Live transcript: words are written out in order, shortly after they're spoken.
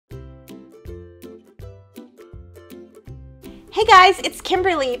Hey guys, it's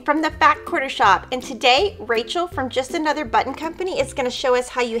Kimberly from the Fat Quarter Shop, and today Rachel from Just Another Button Company is going to show us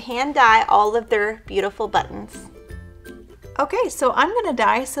how you hand dye all of their beautiful buttons. Okay, so I'm going to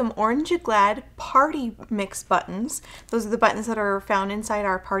dye some Orange Glad Party Mix buttons. Those are the buttons that are found inside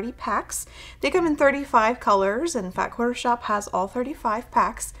our party packs. They come in 35 colors, and Fat Quarter Shop has all 35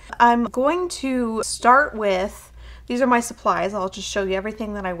 packs. I'm going to start with, these are my supplies. I'll just show you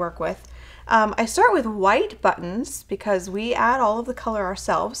everything that I work with. I start with white buttons because we add all of the color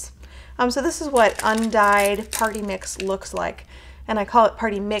ourselves. So this is what undyed Party Mix looks like. And I call it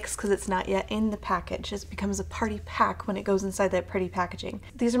Party Mix because it's not yet in the package. It becomes a party pack when it goes inside that pretty packaging.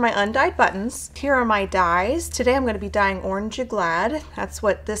 These are my undyed buttons. Here are my dyes. Today I'm going to be dyeing Orange Glad. That's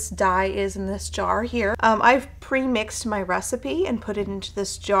what this dye is in this jar here. I've pre-mixed my recipe and put it into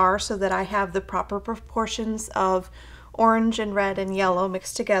this jar so that I have the proper proportions of orange and red and yellow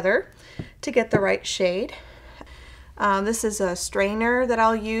mixed together to get the right shade. This is a strainer that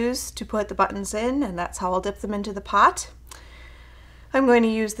I'll use to put the buttons in, and that's how I'll dip them into the pot. I'm going to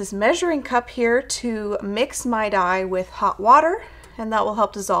use this measuring cup here to mix my dye with hot water, and that will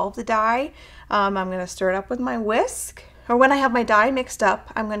help dissolve the dye. I'm going to stir it up with my whisk, or when I have my dye mixed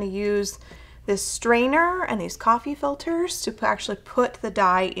up, I'm going to use this strainer and these coffee filters to actually put the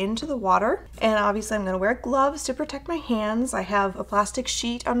dye into the water. And obviously I'm going to wear gloves to protect my hands. I have a plastic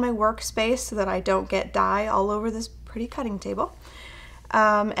sheet on my workspace so that I don't get dye all over this pretty cutting table.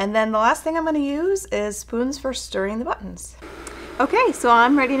 And then the last thing I'm going to use is spoons for stirring the buttons. Okay, so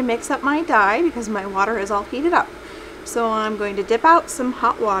I'm ready to mix up my dye because my water is all heated up. So I'm going to dip out some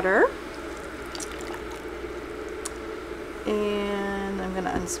hot water, and I'm going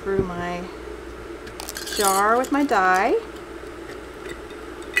to unscrew my jar with my dye.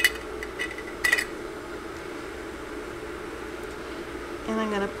 And I'm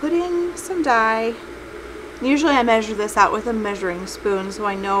going to put in some dye. Usually I measure this out with a measuring spoon so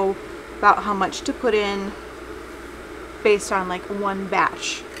I know about how much to put in based on like one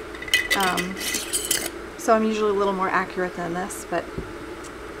batch. So I'm usually a little more accurate than this, but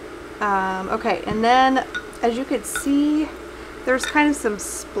okay, and then as you can see, there's kind of some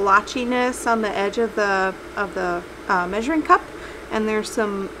splotchiness on the edge of the measuring cup, and there's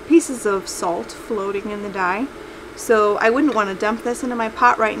some pieces of salt floating in the dye. So I wouldn't want to dump this into my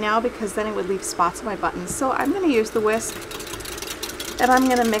pot right now because then it would leave spots on my buttons. So I'm going to use the whisk, and I'm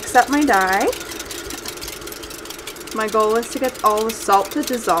going to mix up my dye. My goal is to get all the salt to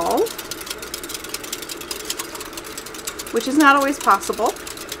dissolve, which is not always possible.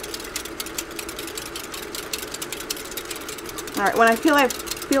 Alright, when I feel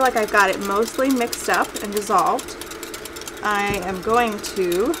like I've got it mostly mixed up and dissolved, I am going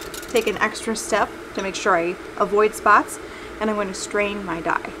to take an extra step to make sure I avoid spots, and I'm going to strain my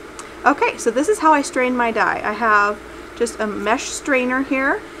dye. Okay, so this is how I strain my dye. I have just a mesh strainer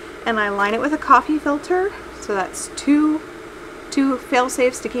here, and I line it with a coffee filter, so that's two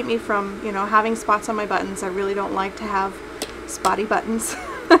fail-safes to keep me from, having spots on my buttons. I really don't like to have spotty buttons.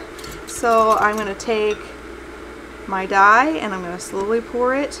 So I'm going to take my dye and I'm going to slowly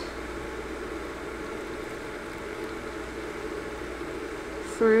pour it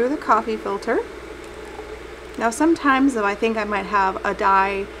through the coffee filter. Now sometimes if I think I might have a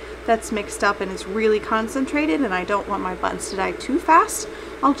dye that's mixed up and it's really concentrated and I don't want my buttons to dye too fast,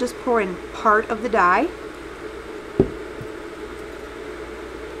 I'll just pour in part of the dye.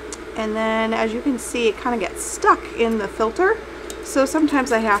 And then as you can see, it kind of gets stuck in the filter. So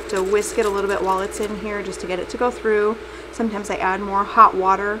sometimes I have to whisk it a little bit while it's in here just to get it to go through. Sometimes I add more hot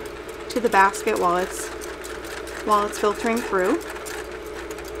water to the basket while it's filtering through.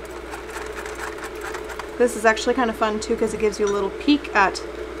 This is actually kind of fun too because it gives you a little peek at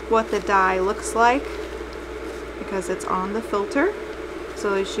what the dye looks like because it's on the filter.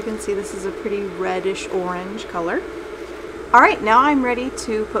 So as you can see, this is a pretty reddish orange color. Alright, now I'm ready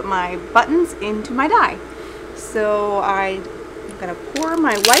to put my buttons into my dye. So I'm going to pour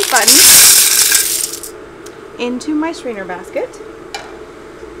my white buttons into my strainer basket.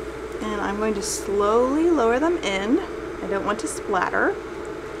 And I'm going to slowly lower them in. I don't want to splatter.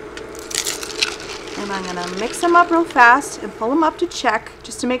 And I'm going to mix them up real fast and pull them up to check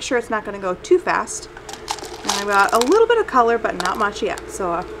just to make sure it's not going to go too fast. And I've got a little bit of color, but not much yet.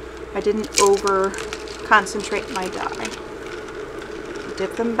 So I didn't over concentrate my dye.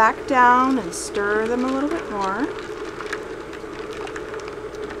 Dip them back down and stir them a little bit more.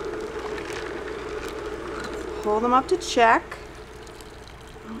 Pull them up to check.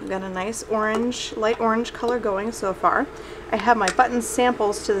 I've got a nice orange, light orange color going so far. I have my button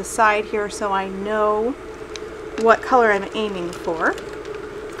samples to the side here so I know what color I'm aiming for.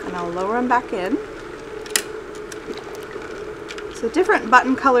 And I'll lower them back in. So different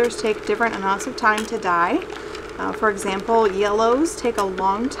button colors take different amounts of time to dye. For example, yellows take a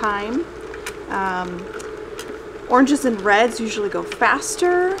long time. Oranges and reds usually go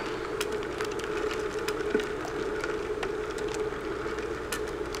faster.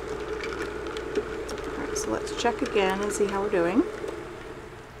 Alright, so let's check again and see how we're doing.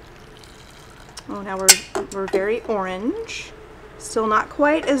 Oh, now we're very orange. Still not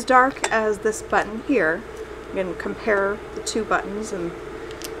quite as dark as this button here. I'm going to compare the two buttons, and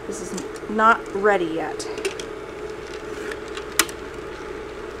this is not ready yet.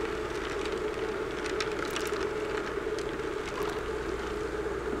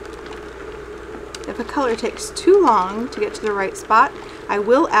 If a color takes too long to get to the right spot, I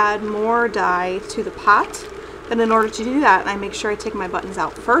will add more dye to the pot. And in order to do that, I make sure I take my buttons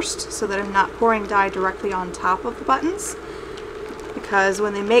out first so that I'm not pouring dye directly on top of the buttons. Because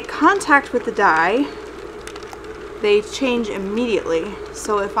when they make contact with the dye, they change immediately.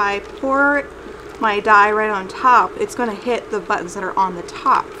 So if I pour my dye right on top, it's going to hit the buttons that are on the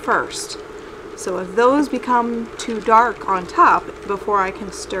top first. So if those become too dark on top before I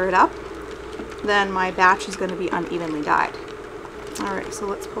can stir it up, then my batch is going to be unevenly dyed. Alright, so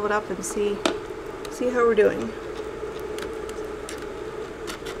let's pull it up and see how we're doing.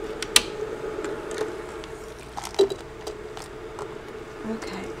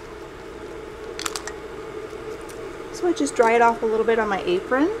 Okay. So I just dry it off a little bit on my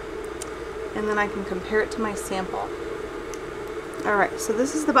apron, and then I can compare it to my sample. Alright, so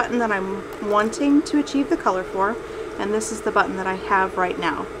this is the button that I'm wanting to achieve the color for, and this is the button that I have right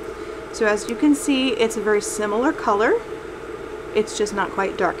now. So as you can see, it's a very similar color. It's just not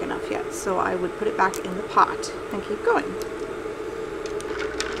quite dark enough yet, so I would put it back in the pot and keep going.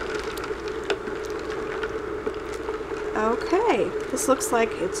 Okay, this looks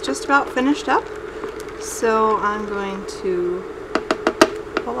like it's just about finished up. So I'm going to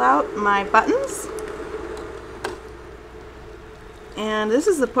pull out my buttons. And this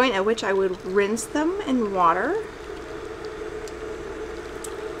is the point at which I would rinse them in water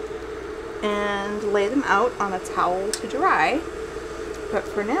and lay them out on a towel to dry. But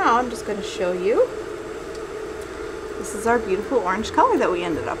for now, I'm just going to show you. This is our beautiful orange color that we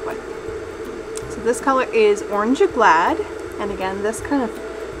ended up with. So this color is Orange Glad, and again, this kind of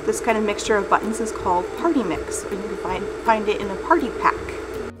mixture of buttons is called Party Mix, and you can find it in a party pack.